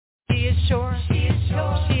sure. She is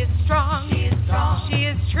sure. She is strong. She is strong. She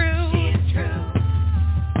is true. She is true.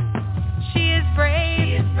 She is brave.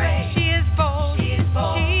 She is brave. She is bold. She is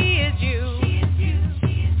bold. She is you. She is you.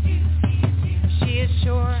 She is you. She is you. She is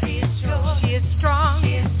sure. She is sure. She is strong.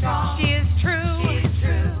 She is strong. She is true. She is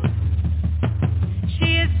true.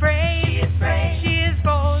 She is brave. She is brave. She is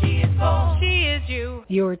bold. She is bold. She is you.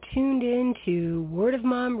 You're tuned in to Word of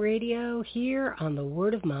Mom Radio here on the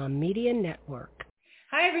Word of Mom Media Network.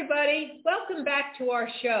 Hi, everybody. Welcome back to our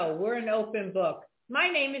show. We're an open book. My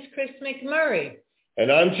name is Chris McMurray.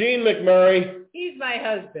 And I'm Gene McMurray. He's my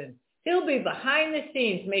husband. He'll be behind the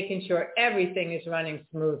scenes making sure everything is running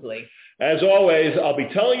smoothly. As always, I'll be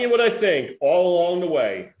telling you what I think all along the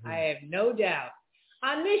way. I have no doubt.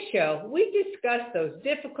 On this show, we discuss those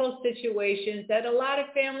difficult situations that a lot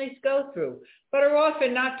of families go through, but are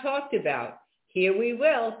often not talked about. Here we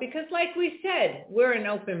will, because like we said, we're an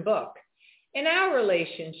open book. In our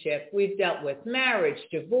relationship, we've dealt with marriage,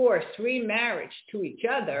 divorce, remarriage to each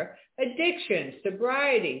other, addiction,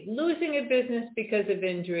 sobriety, losing a business because of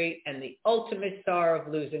injury, and the ultimate sorrow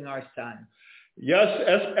of losing our son. Yes,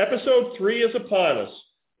 episode 3 is upon us.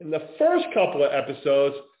 In the first couple of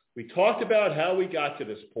episodes, we talked about how we got to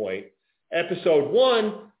this point. Episode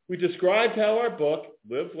 1, we described how our book,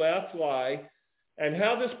 Live, Laugh, Fly, and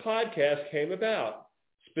how this podcast came about.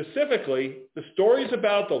 Specifically, the stories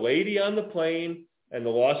about the lady on the plane and the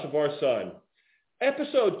loss of our son.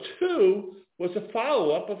 Episode 2 was a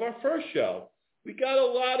follow-up of our first show. We got a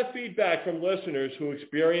lot of feedback from listeners who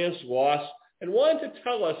experienced loss and wanted to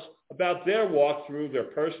tell us about their walk through their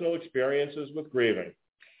personal experiences with grieving.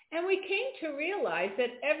 And we came to realize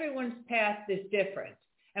that everyone's path is different.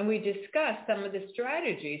 And we discussed some of the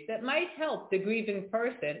strategies that might help the grieving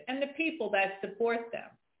person and the people that support them.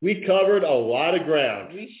 We covered a lot of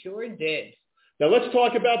ground. We sure did. Now let's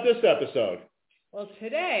talk about this episode. Well,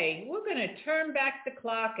 today we're going to turn back the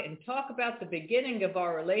clock and talk about the beginning of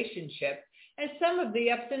our relationship and some of the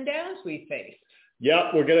ups and downs we faced.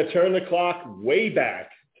 Yep, we're going to turn the clock way back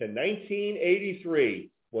to 1983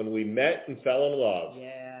 when we met and fell in love.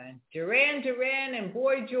 Yeah, Duran and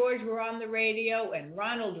Boy George were on the radio and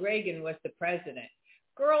Ronald Reagan was the president.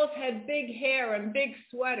 Girls had big hair and big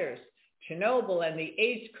sweaters. Chernobyl and the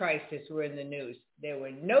AIDS crisis were in the news. There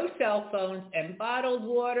were no cell phones, and bottled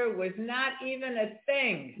water was not even a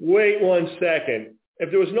thing. Wait 1 second.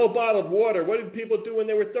 If there was no bottled water, what did people do when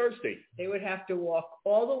they were thirsty? They would have to walk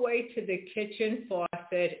all the way to the kitchen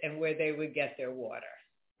faucet and where they would get their water.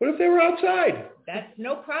 What if they were outside? That's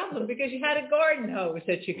no problem because you had a garden hose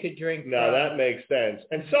that you could drink from. No, that makes sense.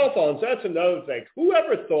 And cell phones, that's another thing.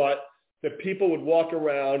 Whoever thought that people would walk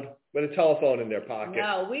around with a telephone in their pocket?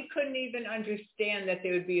 No, we couldn't even understand that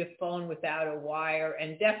there would be a phone without a wire,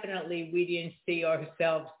 and definitely we didn't see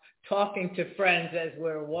ourselves talking to friends as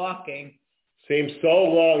we're walking. Seems so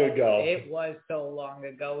long ago. It was so long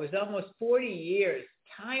ago. It was almost 40 years.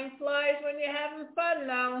 Time flies when you're having fun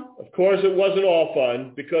now. Of course, it wasn't all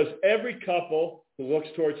fun because every couple who looks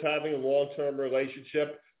towards having a long-term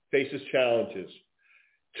relationship faces challenges.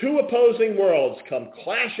 Two opposing worlds come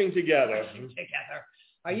clashing together.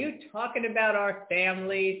 Are you talking about our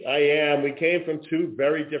families? I am. We came from two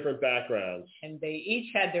very different backgrounds. And they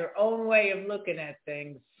each had their own way of looking at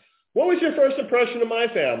things. What was your first impression of my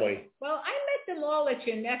family? Well, I met them all at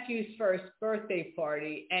your nephew's first birthday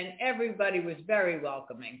party, and everybody was very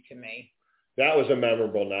welcoming to me. That was a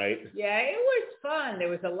memorable night. Yeah, it was fun. There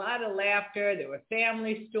was a lot of laughter. There were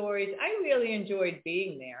family stories. I really enjoyed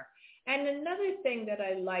being there. And another thing that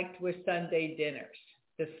I liked was Sunday dinners.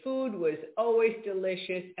 The food was always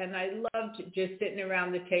delicious, and I loved just sitting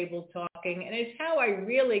around the table talking, and it's how I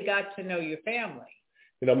really got to know your family.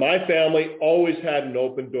 You know, my family always had an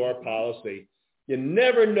open door policy. You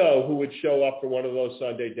never know who would show up for one of those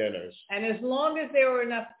Sunday dinners. And as long as there were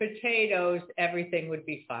enough potatoes, everything would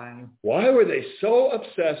be fine. Why were they so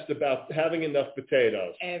obsessed about having enough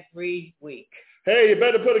potatoes? Every week. Hey, you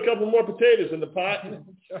better put a couple more potatoes in the pot.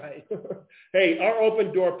 That's right. Hey, our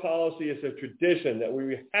open door policy is a tradition that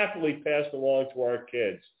we happily pass along to our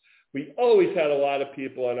kids. We always had a lot of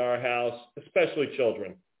people in our house, especially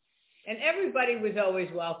children. And everybody was always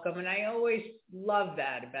welcome, and I always loved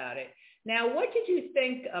that about it. Now, what did you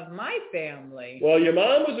think of my family? Well, your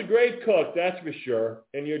mom was a great cook, that's for sure.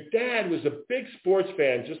 And your dad was a big sports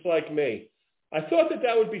fan, just like me. I thought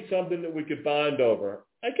that would be something that we could bond over.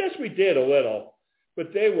 I guess we did a little,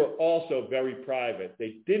 but they were also very private.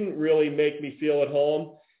 They didn't really make me feel at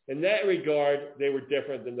home. In that regard, they were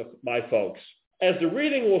different than my folks. As the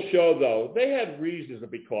reading will show, though, they had reasons to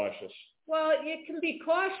be cautious. Well, you can be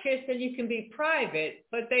cautious and you can be private,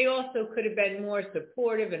 but they also could have been more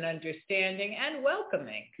supportive and understanding and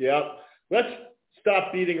welcoming. Yep. Let's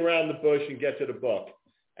stop beating around the bush and get to the book.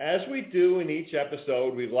 As we do in each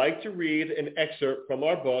episode, we like to read an excerpt from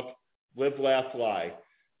our book, Live, Laugh, Fly.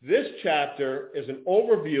 This chapter is an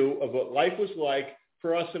overview of what life was like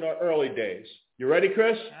for us in our early days. You ready,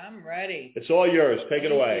 Chris? I'm ready. It's all yours. Take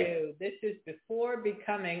it away. Thank you. This is before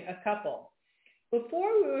becoming a couple.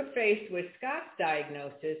 Before we were faced with Scott's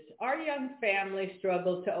diagnosis, our young family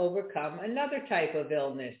struggled to overcome another type of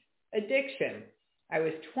illness, addiction. I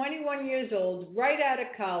was 21 years old, right out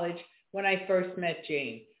of college, when I first met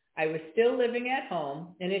Jane. I was still living at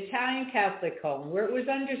home, an Italian Catholic home, where it was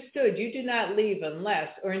understood you did not leave unless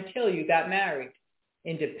or until you got married.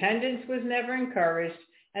 Independence was never encouraged,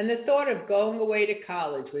 and the thought of going away to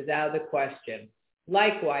college was out of the question.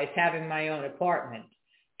 Likewise, having my own apartment.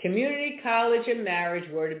 Community college and marriage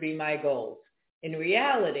were to be my goals. In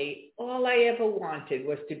reality, all I ever wanted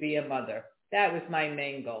was to be a mother. That was my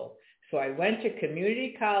main goal. So I went to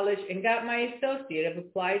community college and got my Associate of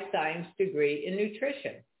Applied Science degree in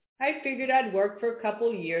nutrition. I figured I'd work for a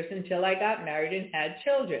couple years until I got married and had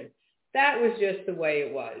children. That was just the way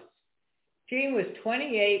it was. Jean was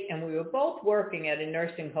 28 and we were both working at a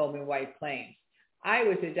nursing home in White Plains. I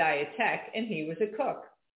was a dietetic and he was a cook.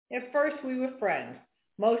 At first we were friends.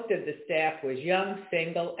 Most of the staff was young,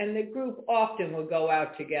 single, and the group often would go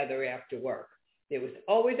out together after work. There was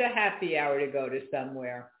always a happy hour to go to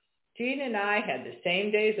somewhere. Jean and I had the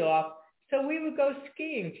same days off, so we would go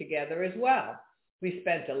skiing together as well. We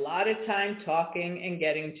spent a lot of time talking and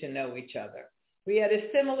getting to know each other. We had a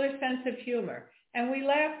similar sense of humor, and we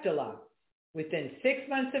laughed a lot. Within 6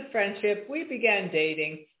 months of friendship, we began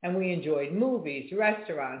dating, and we enjoyed movies,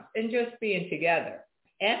 restaurants, and just being together.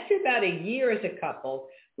 After about a year as a couple,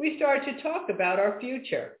 we started to talk about our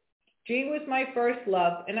future. Jean was my first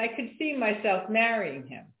love, and I could see myself marrying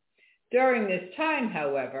him. During this time,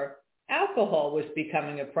 however, alcohol was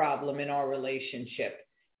becoming a problem in our relationship.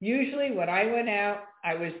 Usually when I went out,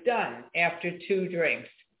 I was done after 2 drinks.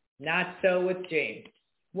 Not so with Jean.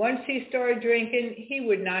 Once he started drinking, he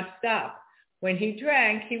would not stop. When he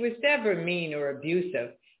drank, he was never mean or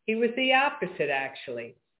abusive. He was the opposite,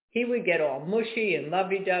 actually. He would get all mushy and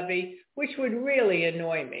lovey-dovey, which would really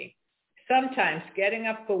annoy me. Sometimes getting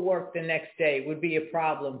up for work the next day would be a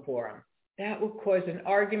problem for him. That would cause an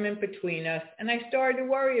argument between us, and I started to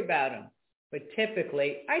worry about him. But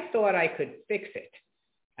typically, I thought I could fix it.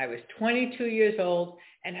 I was 22 years old,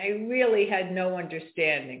 and I really had no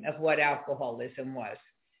understanding of what alcoholism was.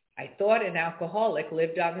 I thought an alcoholic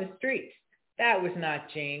lived on the streets. That was not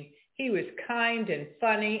Gene. He was kind and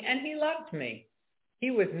funny, and he loved me. He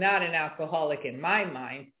was not an alcoholic in my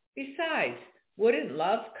mind. Besides, wouldn't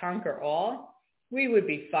love conquer all? We would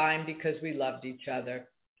be fine because we loved each other.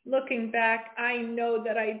 Looking back, I know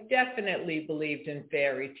that I definitely believed in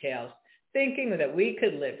fairy tales, thinking that we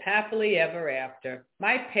could live happily ever after.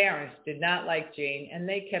 My parents did not like Gene, and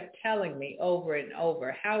they kept telling me over and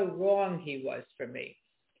over how wrong he was for me.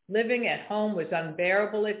 Living at home was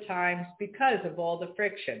unbearable at times because of all the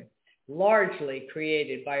friction, largely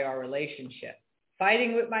created by our relationship.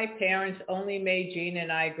 Fighting with my parents only made Gene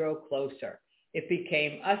and I grow closer. It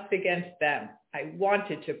became us against them. I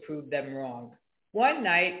wanted to prove them wrong. One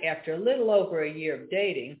night, after a little over a year of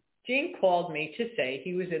dating, Gene called me to say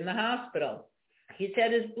he was in the hospital. He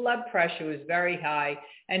said his blood pressure was very high,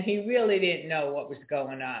 and he really didn't know what was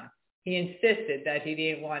going on. He insisted that he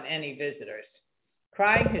didn't want any visitors.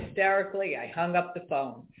 Crying hysterically, I hung up the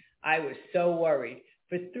phone. I was so worried.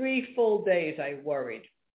 For 3 full days, I worried.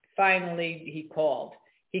 Finally, he called.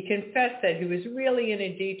 He confessed that he was really in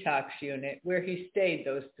a detox unit where he stayed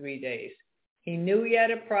those 3 days. He knew he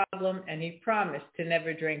had a problem, and he promised to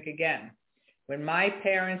never drink again. When my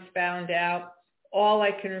parents found out, all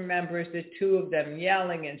I can remember is the 2 of them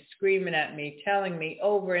yelling and screaming at me, telling me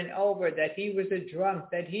over and over that he was a drunk,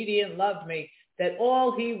 that he didn't love me, that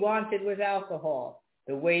all he wanted was alcohol.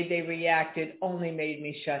 The way they reacted only made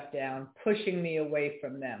me shut down, pushing me away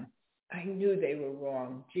from them. I knew they were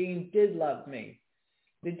wrong. Gene did love me.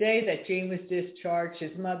 The day that Gene was discharged,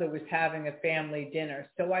 his mother was having a family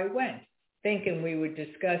dinner, so I went, thinking we would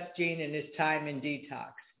discuss Gene and his time in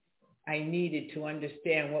detox. I needed to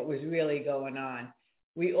understand what was really going on.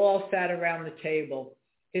 We all sat around the table.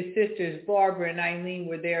 His sisters Barbara and Eileen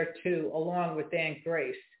were there too, along with Aunt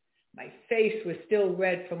Grace. My face was still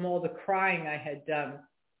red from all the crying I had done.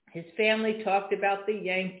 His family talked about the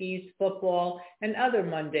Yankees, football, and other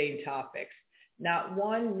mundane topics. Not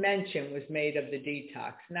one mention was made of the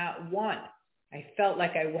detox, not one. I felt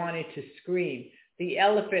like I wanted to scream. The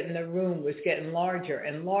elephant in the room was getting larger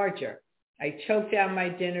and larger. I choked down my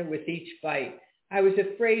dinner with each bite. I was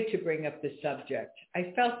afraid to bring up the subject.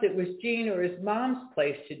 I felt it was Gene or his mom's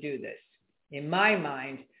place to do this. In my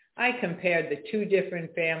mind, I compared the two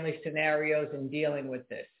different family scenarios in dealing with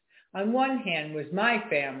this. On one hand was my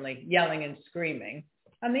family yelling and screaming.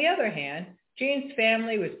 On the other hand, Jean's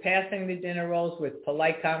family was passing the dinner rolls with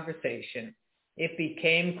polite conversation. It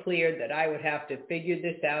became clear that I would have to figure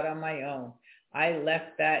this out on my own. I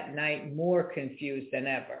left that night more confused than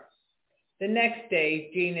ever. The next day,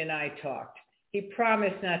 Jean and I talked. He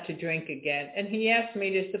promised not to drink again, and he asked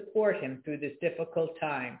me to support him through this difficult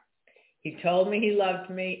time. He told me he loved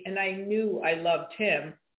me, and I knew I loved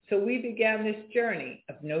him, so we began this journey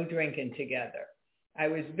of no drinking together. I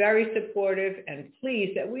was very supportive and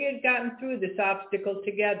pleased that we had gotten through this obstacle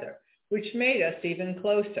together, which made us even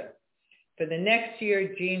closer. For the next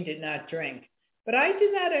year, Jean did not drink, but I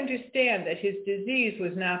did not understand that his disease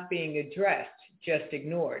was not being addressed, just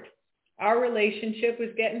ignored. Our relationship was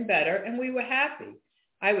getting better, and we were happy.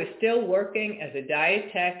 I was still working as a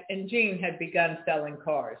diet tech, and Jean had begun selling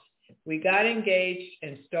cars. We got engaged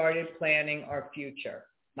and started planning our future.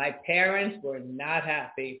 My parents were not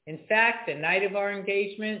happy. In fact, the night of our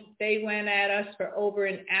engagement, they went at us for over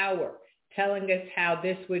an hour, telling us how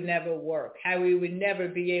this would never work, how we would never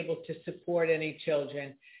be able to support any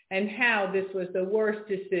children, and how this was the worst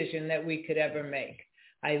decision that we could ever make.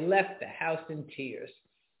 I left the house in tears.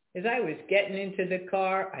 As I was getting into the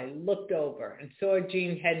car, I looked over and saw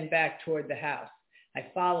Jean heading back toward the house. I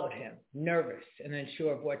followed him, nervous and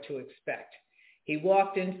unsure of what to expect. He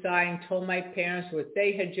walked inside and told my parents what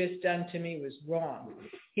they had just done to me was wrong.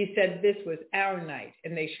 He said this was our night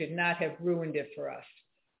and they should not have ruined it for us.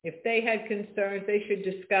 If they had concerns, they should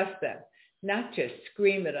discuss them, not just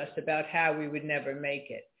scream at us about how we would never make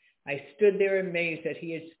it. I stood there amazed that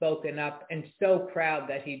he had spoken up and so proud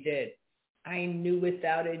that he did. I knew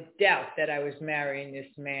without a doubt that I was marrying this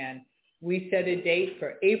man. We set a date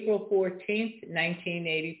for April 14th,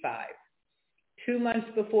 1985. 2 months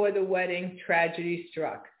before the wedding, tragedy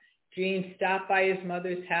struck. Jean stopped by his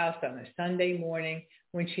mother's house on a Sunday morning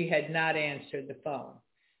when she had not answered the phone.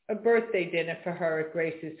 A birthday dinner for her at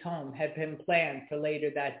Grace's home had been planned for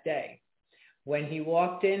later that day. When he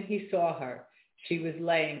walked in, he saw her. She was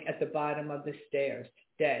laying at the bottom of the stairs,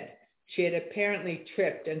 dead. She had apparently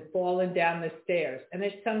tripped and fallen down the stairs, and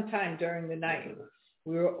at some time during the night.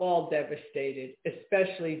 We were all devastated,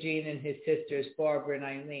 especially Jean and his sisters, Barbara and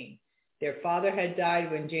Eileen. Their father had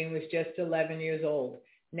died when Jean was just 11 years old.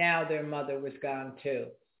 Now their mother was gone too.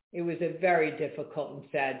 It was a very difficult and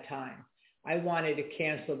sad time. I wanted to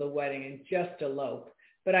cancel the wedding and just elope,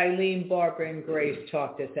 but Eileen, Barbara, and Grace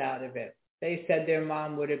talked us out of it. They said their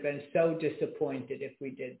mom would have been so disappointed if we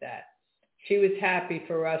did that. She was happy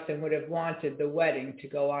for us and would have wanted the wedding to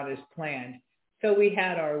go on as planned. So we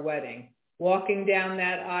had our wedding. Walking down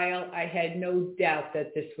that aisle, I had no doubt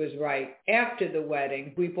that this was right. After the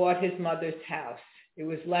wedding, we bought his mother's house. It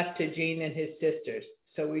was left to Jean and his sisters,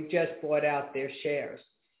 so we just bought out their shares.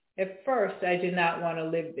 At first, I did not want to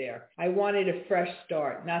live there. I wanted a fresh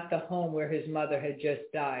start, not the home where his mother had just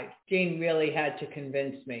died. Jean really had to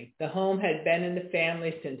convince me. The home had been in the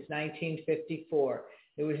family since 1954.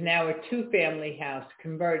 It was now a two-family house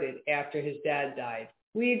converted after his dad died.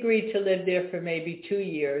 We agreed to live there for maybe 2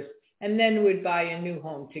 years, and then would buy a new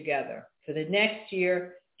home together. For the next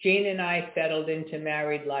year, Jean and I settled into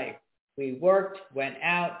married life. We worked, went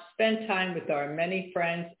out, spent time with our many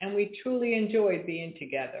friends, and we truly enjoyed being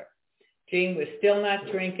together. Jean was still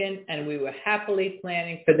not drinking, and we were happily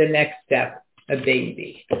planning for the next step, a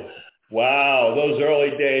baby. Wow, those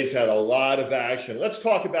early days had a lot of action. Let's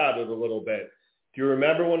talk about it a little bit. Do you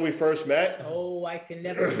remember when we first met? Oh, I can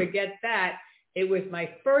never forget that. It was my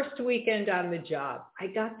first weekend on the job. I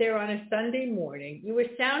got there on a Sunday morning. You were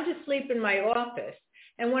sound asleep in my office.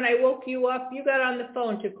 And when I woke you up, you got on the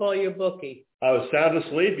phone to call your bookie. I was sound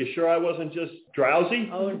asleep? You sure I wasn't just drowsy?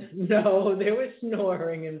 Oh, no, there was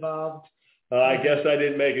snoring involved. I guess I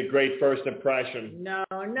didn't make a great first impression. No,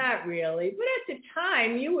 not really. But at the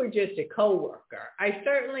time, you were just a coworker. I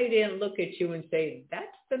certainly didn't look at you and say, that's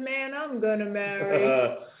the man I'm going to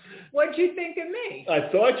marry. What'd you think of me? I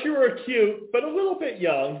thought you were cute, but a little bit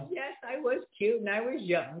young. Yes, I was cute and I was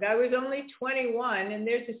young. I was only 21, and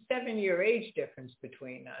there's a 7-year age difference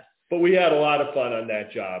between us. But we had a lot of fun on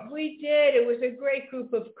that job. We did. It was a great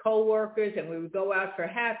group of coworkers, and we would go out for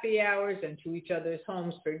happy hours and to each other's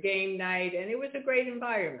homes for game night, and it was a great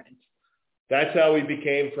environment. That's how we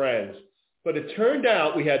became friends. But it turned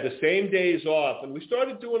out we had the same days off, and we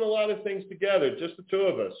started doing a lot of things together, just the two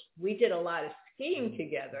of us. We did a lot of skiing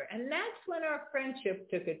together, and that's when our friendship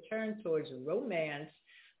took a turn towards romance.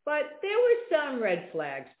 But there were some red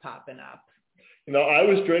flags popping up. You know, I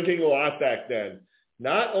was drinking a lot back then.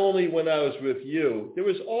 Not only when I was with you, there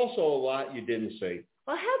was also a lot you didn't see.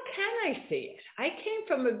 Well, how can I see it. I came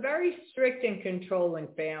from a very strict and controlling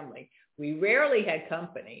family. We rarely had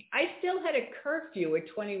company. I still had a curfew at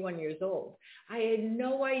 21 years old. I had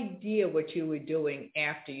no idea what you were doing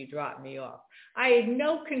after you dropped me off. I had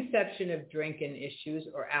no conception of drinking issues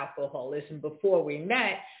or alcoholism before we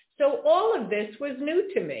met, so all of this was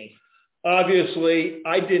new to me. Obviously,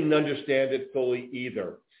 I didn't understand it fully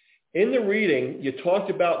either. In the reading, you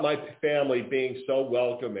talked about my family being so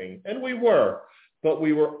welcoming, and we were, but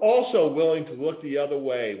we were also willing to look the other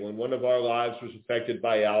way when one of our lives was affected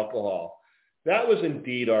by alcohol. That was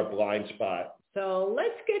indeed our blind spot. So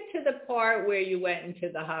let's get to the part where you went into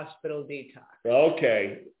the hospital detox.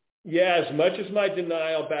 Okay. Yeah, as much as my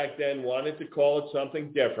denial back then wanted to call it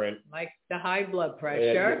something different. Like the high blood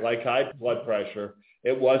pressure. Like high blood pressure.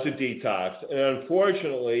 It was a detox. And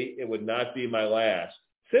unfortunately, it would not be my last.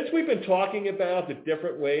 Since we've been talking about the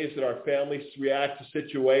different ways that our families react to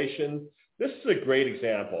situations, this is a great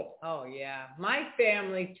example. Oh, yeah. My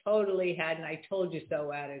family totally had an I told you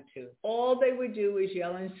so attitude. All they would do was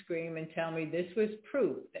yell and scream and tell me this was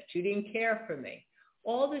proof that you didn't care for me.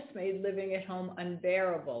 All this made living at home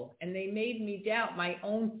unbearable, and they made me doubt my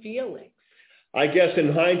own feelings. I guess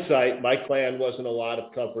in hindsight, my plan wasn't a lot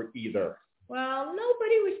of comfort either. Well,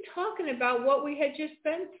 nobody was talking about what we had just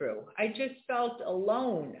been through. I just felt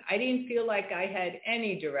alone. I didn't feel like I had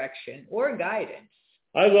any direction or guidance.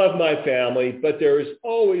 I love my family, but there has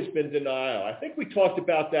always been denial. I think we talked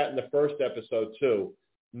about that in the first episode too.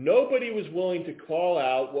 Nobody was willing to call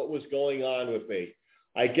out what was going on with me.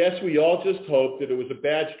 I guess we all just hoped that it was a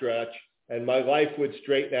bad stretch and my life would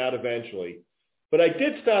straighten out eventually. But I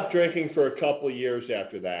did stop drinking for a couple of years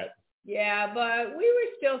after that. Yeah, but we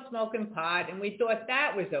were still smoking pot, and we thought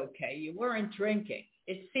that was okay. You weren't drinking.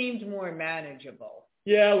 It seemed more manageable.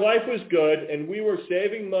 Yeah, life was good, and we were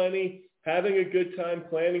saving money, having a good time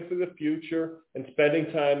planning for the future, and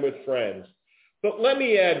spending time with friends. But let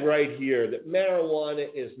me add right here that marijuana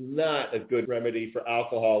is not a good remedy for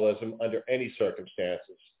alcoholism under any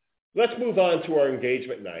circumstances. Let's move on to our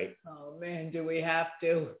engagement night. Oh, man, do we have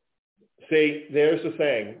to? See, there's the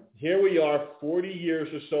thing. Here we are 40 years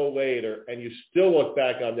or so later, and you still look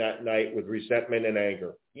back on that night with resentment and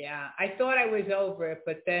anger. Yeah, I thought I was over it,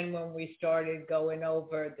 but then when we started going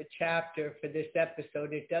over the chapter for this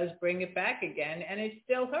episode, it does bring it back again, and it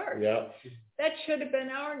still hurts. Yeah. That should have been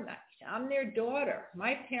our night. I'm their daughter.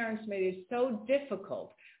 My parents made it so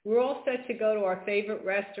difficult. We were all set to go to our favorite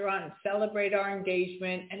restaurant and celebrate our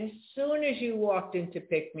engagement, and as soon as you walked in to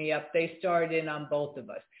pick me up, they started in on both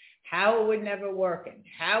of us. How it would never work and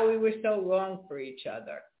how we were so wrong for each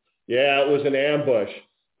other. Yeah, it was an ambush.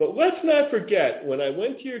 But let's not forget, when I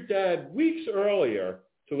went to your dad weeks earlier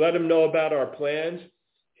to let him know about our plans,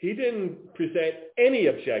 he didn't present any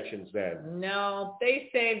objections then. No, they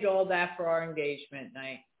saved all that for our engagement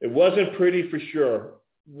night. It wasn't pretty for sure.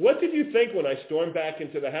 What did you think when I stormed back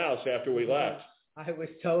into the house after we left? I was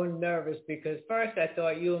so nervous because first I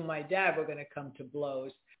thought you and my dad were going to come to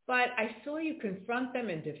blows. But I saw you confront them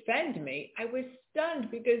and defend me. I was stunned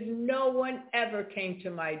because no one ever came to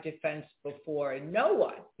my defense before. No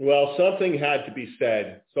one. Well, something had to be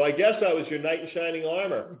said. So I guess I was your knight in shining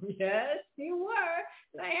armor. Yes, you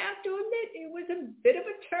were. And I have to admit, it was a bit of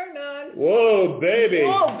a turn on. Whoa, baby.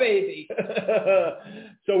 Whoa, baby.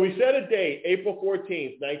 So we set a date, April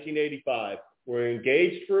 14th, 1985. We're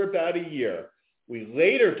engaged for about a year. We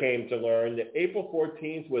later came to learn that April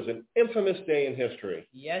 14th was an infamous day in history.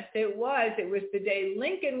 Yes, it was. It was the day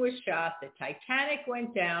Lincoln was shot, the Titanic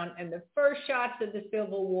went down, and the first shots of the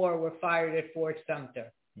Civil War were fired at Fort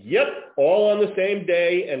Sumter. Yep, all on the same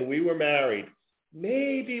day, and we were married.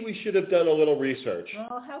 Maybe we should have done a little research.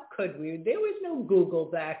 Oh, how could we? There was no Google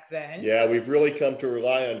back then. Yeah, we've really come to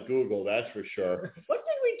rely on Google, that's for sure. What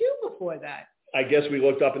did we do before that? I guess we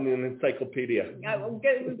looked up in an encyclopedia.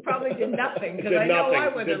 We probably did nothing, because I know I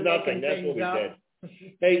would have looking things up.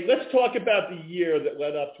 Hey, let's talk about the year that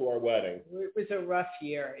led up to our wedding. It was a rough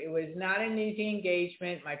year. It was not an easy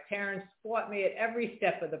engagement. My parents fought me at every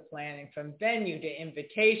step of the planning, from venue to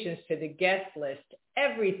invitations to the guest list.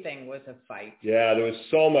 Everything was a fight. Yeah, there was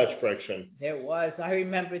so much friction. There was. I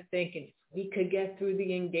remember thinking, if we could get through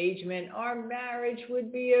the engagement, our marriage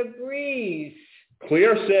would be a breeze.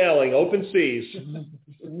 Clear sailing, open seas.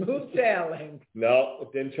 Smooth sailing. No,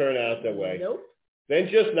 it didn't turn out that way. Nope. Then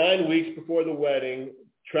just 9 weeks before the wedding,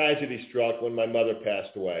 tragedy struck when my mother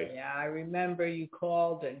passed away. Yeah, I remember you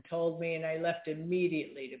called and told me, and I left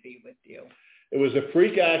immediately to be with you. It was a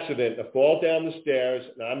freak accident, a fall down the stairs,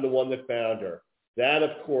 and I'm the one that found her. That,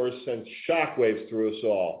 of course, sent shockwaves through us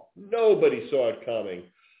all. Nobody saw it coming.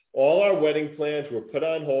 All our wedding plans were put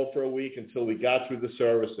on hold for a week until we got through the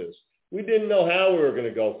services. We didn't know how we were going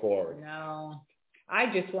to go forward. No,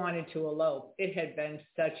 I just wanted to elope. It had been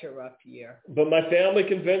such a rough year. But my family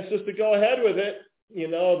convinced us to go ahead with it. You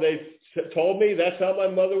know, they told me that's how my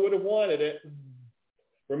mother would have wanted it.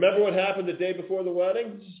 Remember what happened the day before the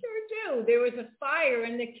wedding? Sure do. There was a fire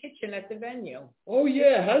in the kitchen at the venue. Oh,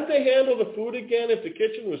 yeah. How did they handle the food again if the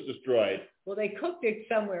kitchen was destroyed? Well, they cooked it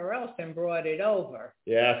somewhere else and brought it over.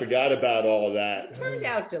 Yeah, I forgot about all of that. It turned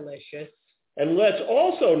out delicious. And let's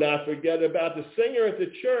also not forget about the singer at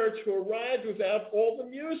the church who arrived without all the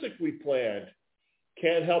music we planned.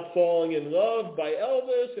 Can't Help Falling in Love by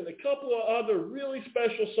Elvis and a couple of other really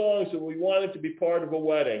special songs that we wanted to be part of a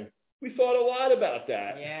wedding. We thought a lot about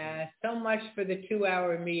that. Yeah, so much for the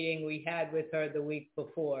 2-hour meeting we had with her the week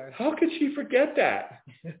before. How could she forget that?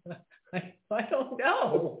 I don't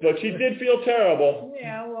know. But she did feel terrible.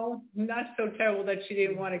 Yeah, well, not so terrible that she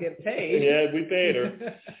didn't want to get paid. Yeah, we paid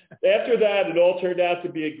her. After that, it all turned out to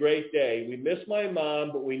be a great day. We missed my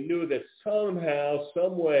mom, but we knew that somehow,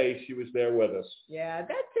 some way, she was there with us. Yeah,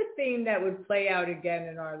 that's a theme that would play out again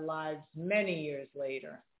in our lives many years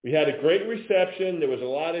later. We had a great reception. There was a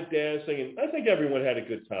lot of dancing, and I think everyone had a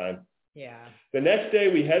good time. Yeah. The next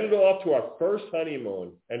day, we headed off to our first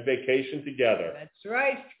honeymoon and vacation together. That's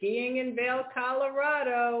right, skiing in Vail,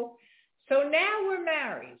 Colorado. So now we're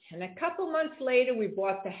married, and a couple months later, we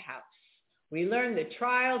bought the house. We learned the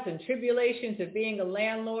trials and tribulations of being a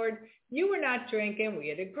landlord. You were not drinking. We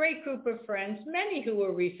had a great group of friends, many who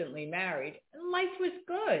were recently married, and life was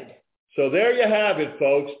good. So there you have it,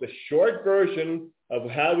 folks, the short version of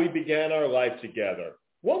how we began our life together.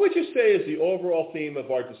 What would you say is the overall theme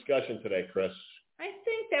of our discussion today, Chris? I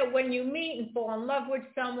think that when you meet and fall in love with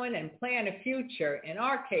someone and plan a future, in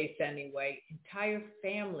our case anyway, entire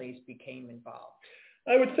families became involved.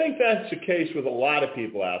 I would think that's the case with a lot of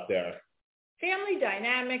people out there. Family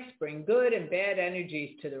dynamics bring good and bad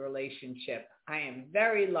energies to the relationship. I am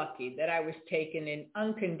very lucky that I was taken in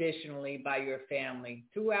unconditionally by your family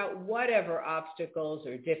throughout whatever obstacles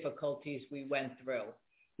or difficulties we went through.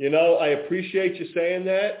 You know, I appreciate you saying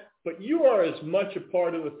that, but you are as much a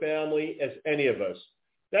part of the family as any of us.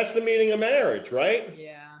 That's the meaning of marriage, right?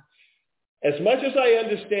 Yeah. As much as I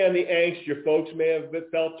understand the angst your folks may have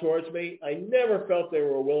felt towards me, I never felt they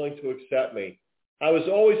were willing to accept me. I was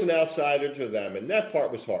always an outsider to them, and that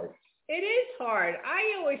part was hard. It is hard.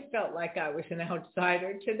 I always felt like I was an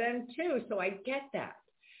outsider to them too, so I get that.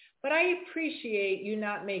 But I appreciate you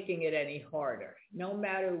not making it any harder. No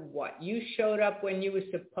matter what, you showed up when you were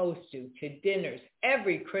supposed to dinners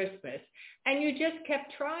every Christmas, and you just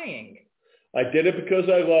kept trying. I did it because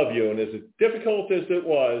I love you, and as difficult as it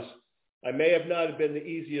was, I may have not been the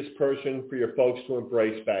easiest person for your folks to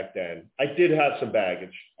embrace back then. I did have some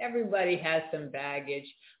baggage. Everybody has some baggage,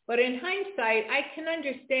 but in hindsight, I can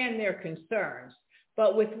understand their concerns.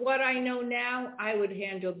 But with what I know now, I would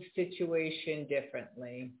handle the situation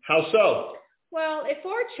differently. How so? Well, if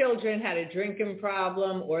our children had a drinking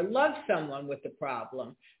problem or loved someone with a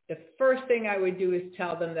problem, the first thing I would do is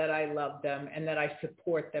tell them that I love them and that I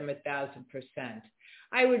support them 1,000%.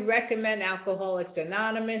 I would recommend Alcoholics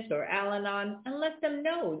Anonymous or Al-Anon and let them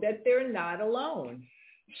know that they're not alone.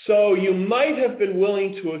 So you might have been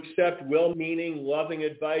willing to accept well-meaning, loving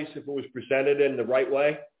advice if it was presented in the right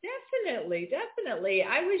way? Definitely.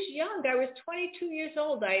 I was young. I was 22 years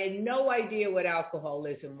old. I had no idea what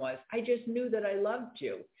alcoholism was. I just knew that I loved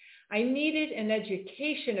you. I needed an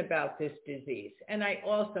education about this disease, and I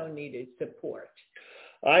also needed support.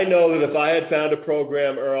 I know that if I had found a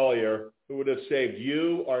program earlier, it would have saved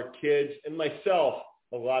you, our kids, and myself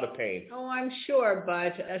a lot of pain. Oh, I'm sure,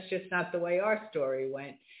 but that's just not the way our story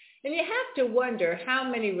went. And you have to wonder how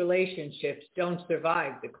many relationships don't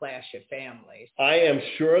survive the clash of families. I am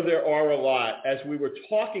sure there are a lot. As we were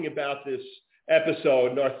talking about this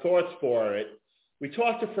episode and our thoughts for it, we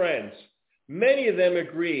talked to friends. Many of them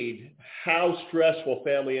agreed how stressful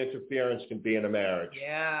family interference can be in a marriage.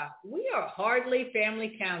 Yeah, we are hardly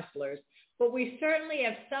family counselors, but we certainly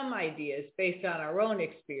have some ideas based on our own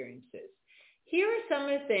experiences. Here are some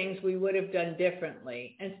of the things we would have done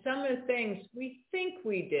differently and some of the things we think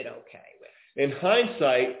we did okay with. In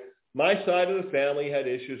hindsight, my side of the family had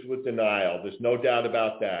issues with denial. There's no doubt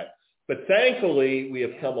about that. But thankfully, we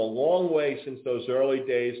have come a long way since those early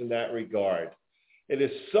days in that regard. It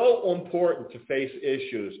is so important to face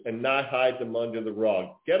issues and not hide them under the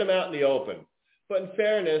rug. Get them out in the open. But in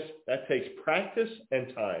fairness, that takes practice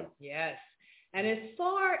and time. Yes. And as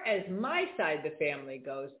far as my side of the family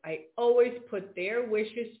goes, I always put their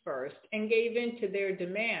wishes first and gave in to their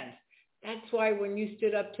demands. That's why when you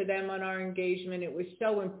stood up to them on our engagement, it was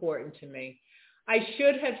so important to me. I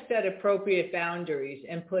should have set appropriate boundaries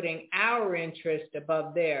and putting our interest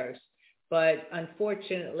above theirs. but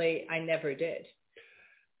unfortunately, I never did.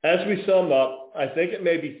 As we sum up, I think it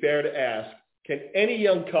may be fair to ask, can any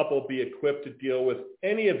young couple be equipped to deal with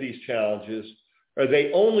any of these challenges? Or are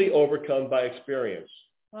they only overcome by experience?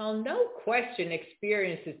 Well, no question,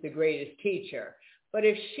 experience is the greatest teacher. But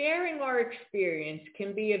if sharing our experience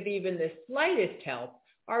can be of even the slightest help,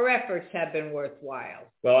 our efforts have been worthwhile.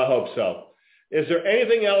 Well, I hope so. Is there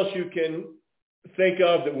anything else you can think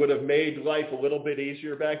of that would have made life a little bit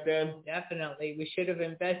easier back then? Definitely. We should have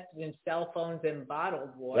invested in cell phones and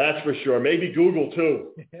bottled water. That's for sure. Maybe Google,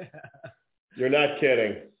 too. You're not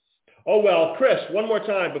kidding. Oh, well, Chris, one more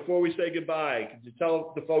time before we say goodbye. Could you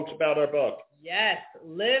tell the folks about our book? Yes,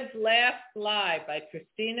 Live, Laugh, Fly by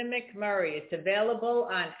Christina McMurray. It's available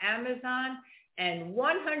on Amazon, and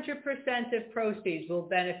 100% of proceeds will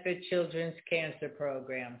benefit children's cancer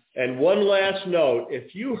programs. And one last note,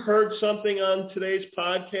 if you heard something on today's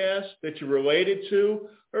podcast that you related to,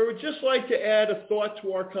 or would just like to add a thought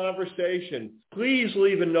to our conversation, please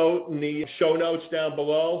leave a note in the show notes down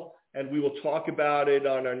below, and we will talk about it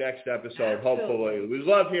on our next episode, Absolutely. Hopefully. We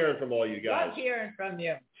love hearing from all you guys. Love hearing from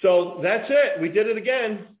you. So that's it. We did it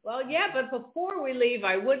again. Well, yeah, but before we leave,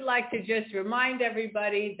 I would like to just remind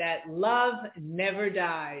everybody that love never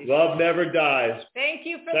dies. Love never dies. Thank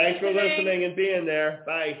you for Thanks listening. for listening and being there.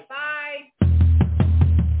 Bye. Bye.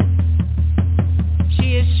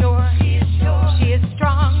 She is sure. She is sure. She is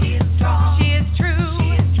strong. She is strong. She is true. She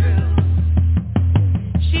is true.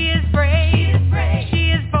 She is brave. She is brave.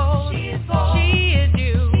 She is bold. She is bold. She is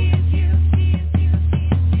you. She is you. She is you.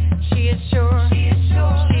 She is sure. She is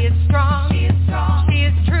sure. She is strong. She is strong. She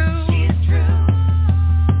is true. She is true.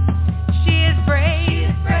 She is brave. She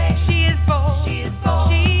is brave. She is bold. She is bold.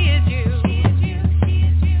 She is you. She is you. She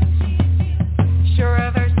is you. She is you. Sure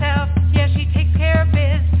of herself. Yeah, she takes care of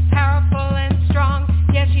biz. Powerful and strong.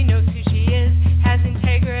 Yeah, she knows who she is. Has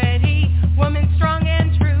integrity. Woman strong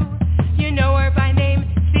and true. You know her by name.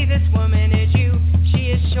 See, this woman is you.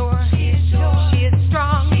 She is sure. She is sure. She is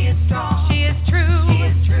strong. She is strong. She is true. She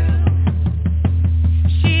is true.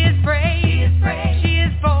 She is brave. She is brave. She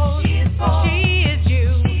is bold. She is bold. She is you.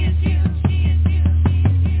 She is you. She is you.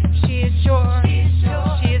 She is sure. She is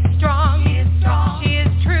sure. She is strong. She is strong. She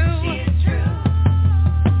is true. She is true.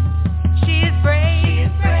 She is brave. She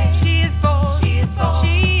is brave. She is bold. She is bold.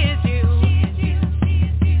 She is you. She is you. She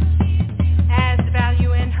is you. As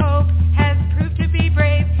value and hope has proved to be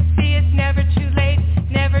brave. See, it's never too late.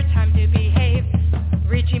 Never time to behave.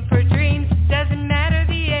 Reaching for dreams doesn't matter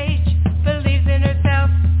the age. Believes in herself,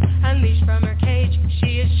 unleashed from her cage.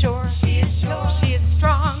 She is sure. She is sure. She is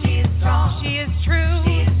strong. She is strong. She is true.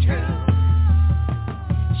 She is true.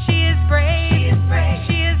 She is brave. She is brave.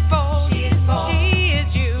 She is bold. She is bold. She is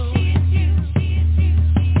you. She is you. She is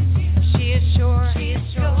you. She is sure. She is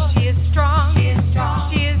sure. She is strong. She is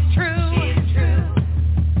strong. She is true. She is true.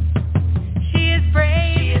 She is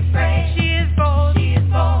brave. She is brave. She is bold. She is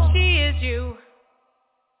bold. She is you.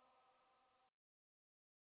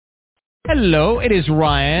 Hello, it is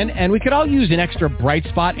Ryan, and we could all use an extra bright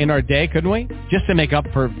spot in our day, couldn't we? Just to make up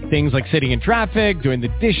for things like sitting in traffic, doing the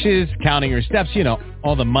dishes, counting your steps, you know,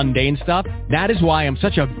 all the mundane stuff. That is why I'm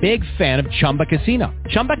such a big fan of Chumba Casino.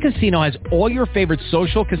 Chumba Casino has all your favorite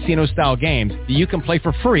social casino-style games that you can play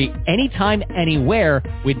for free anytime, anywhere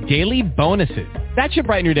with daily bonuses. That should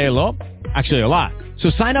brighten your day a little. Actually, a lot.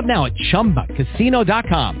 So sign up now at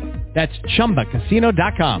ChumbaCasino.com. That's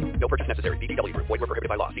ChumbaCasino.com. No purchase necessary. VGW Group. Void where prohibited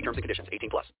by law. See terms and conditions. 18+.